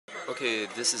Okay,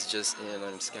 this is just in.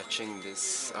 I'm sketching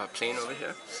this plane over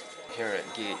here. Here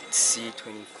at gate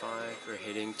C25, we're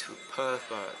heading to Perth,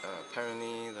 but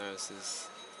apparently there's this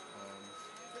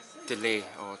delay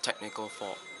or technical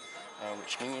fault,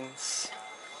 which means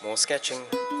more sketching.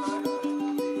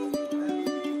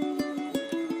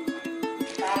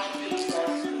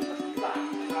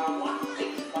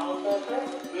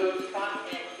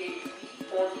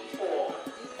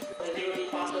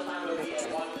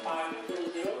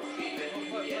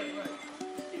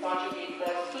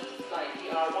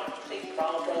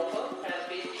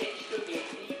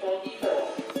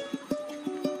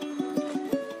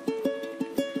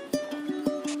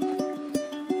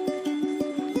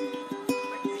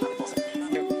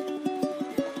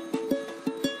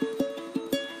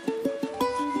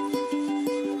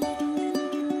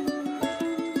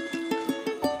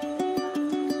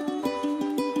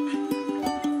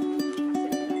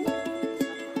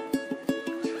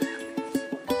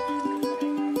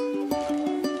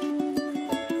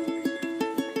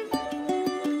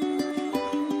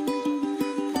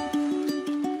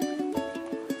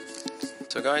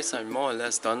 So guys, I'm more or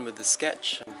less done with the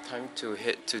sketch. Time to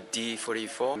head to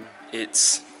D44.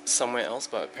 It's somewhere else,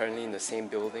 but apparently in the same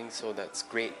building, so that's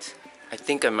great. I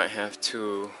think I might have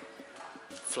to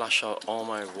flush out all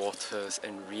my waters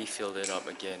and refill it up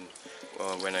again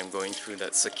when I'm going through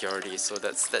that security. So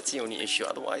that's the only issue.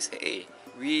 Otherwise, hey,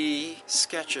 we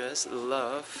sketchers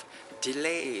love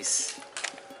delays.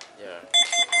 Yeah.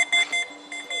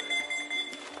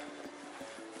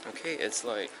 Okay, it's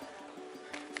like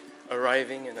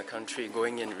arriving in a country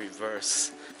going in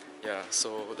reverse. Yeah,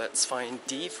 so let's find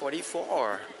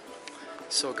D44.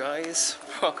 So guys,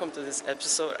 welcome to this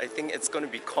episode. I think it's going to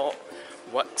be called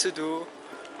What to Do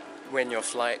When Your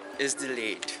Flight is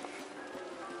Delayed.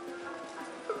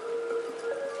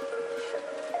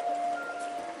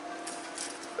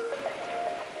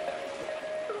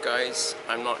 Guys,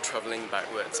 I'm not traveling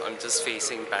backwards. I'm just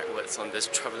facing backwards on this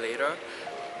travelator.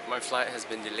 My flight has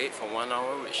been delayed for 1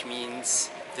 hour, which means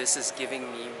this is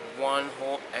giving me 1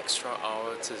 whole extra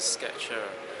hour to sketch her.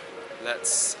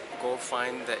 Let's go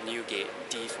find that new gate,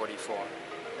 D44.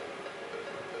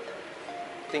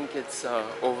 I think it's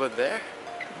over there.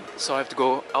 So I have to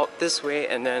go out this way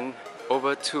and then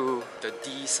over to the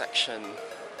D section.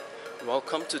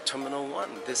 Welcome to Terminal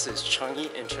 1. This is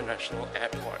Changi International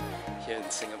Airport here in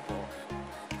Singapore.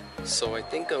 So I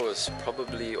think I was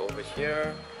probably over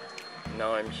here.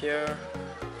 Now I'm here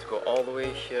to go all the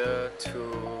way here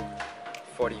to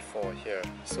 44 here.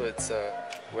 So it's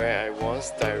where I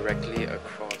was directly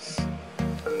across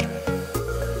from there.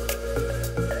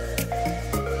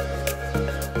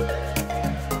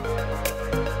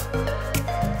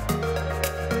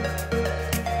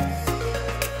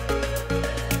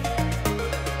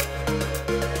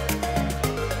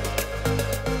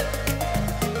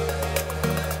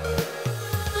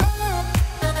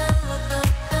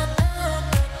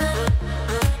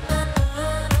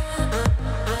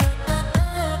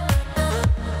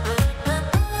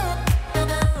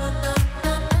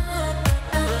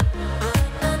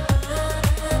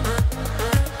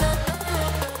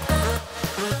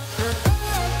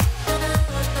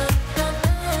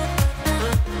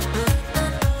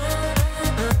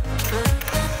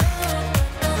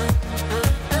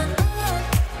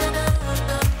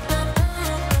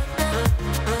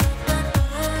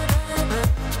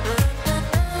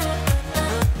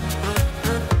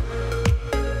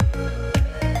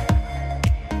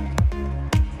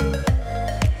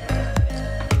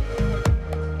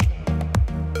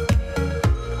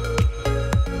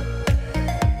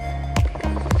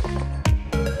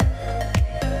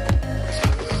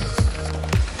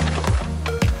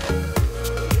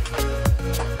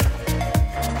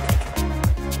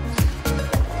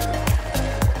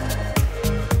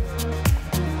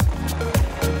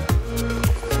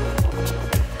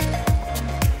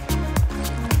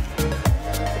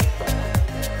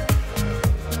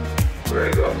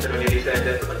 Ladies and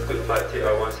gentlemen, Scoot Flight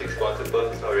TR161 to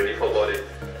Perth is now ready for boarding.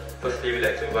 Firstly, we'd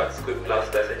like to invite Scoot Plus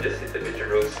passengers in the pigeon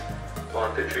rows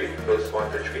 1 to 3, rows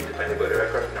 1 to 3 to find about the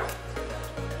aircraft now.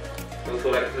 We'd also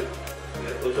like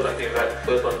to invite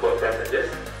first on board passengers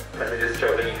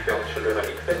travelling with young children or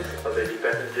infants, elderly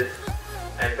passengers,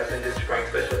 and passengers requiring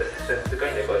special assistance to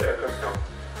guide about the aircraft now.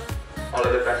 All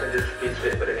other passengers, please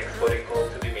wait for the next boarding call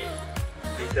to be made.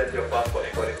 Please have your passport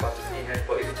and boarding passes in hand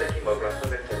for easy checking by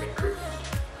customers and cabin crew.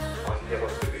 On behalf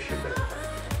of the issue,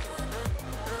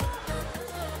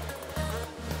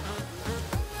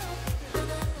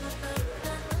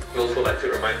 we also like to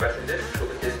remind passengers to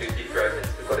purchase duty free items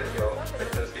according to your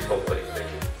items before boarding. Thank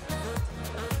you.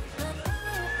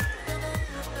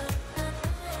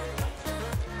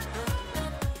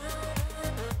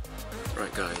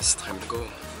 Right guys, time to go.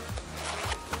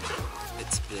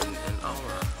 It's been an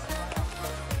hour.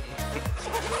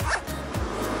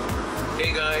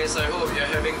 Hey guys, I hope you're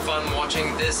having fun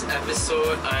watching this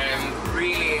episode. I am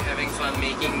really having fun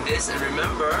making this, and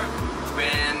remember,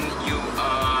 when you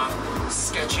are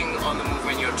sketching on the move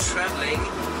when you're traveling,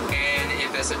 and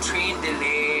if there's a train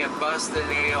delay, a bus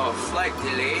delay, or a flight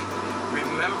delay,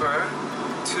 remember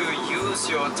to use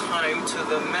your time to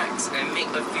the max and make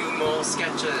a few more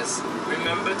sketches.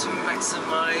 Remember to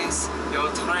maximize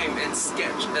your time and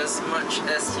sketch as much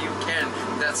as you can.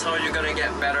 That's how you're gonna get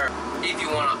better. If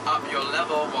you want to up your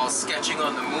level while sketching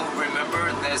on the move,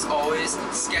 remember there's always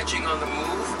sketching on the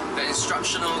move, the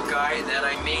instructional guide that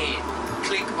I made.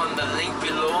 Click on the link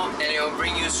below and it will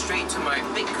bring you straight to my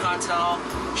Big Cartel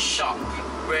shop,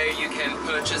 where you can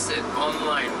purchase it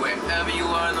online wherever you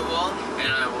are in the world,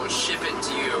 and I will ship it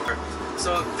to you.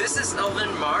 So this is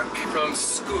Alvin Mark from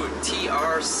Scoot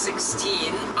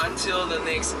TR16. Until the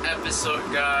next episode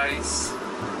guys,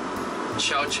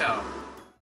 ciao ciao.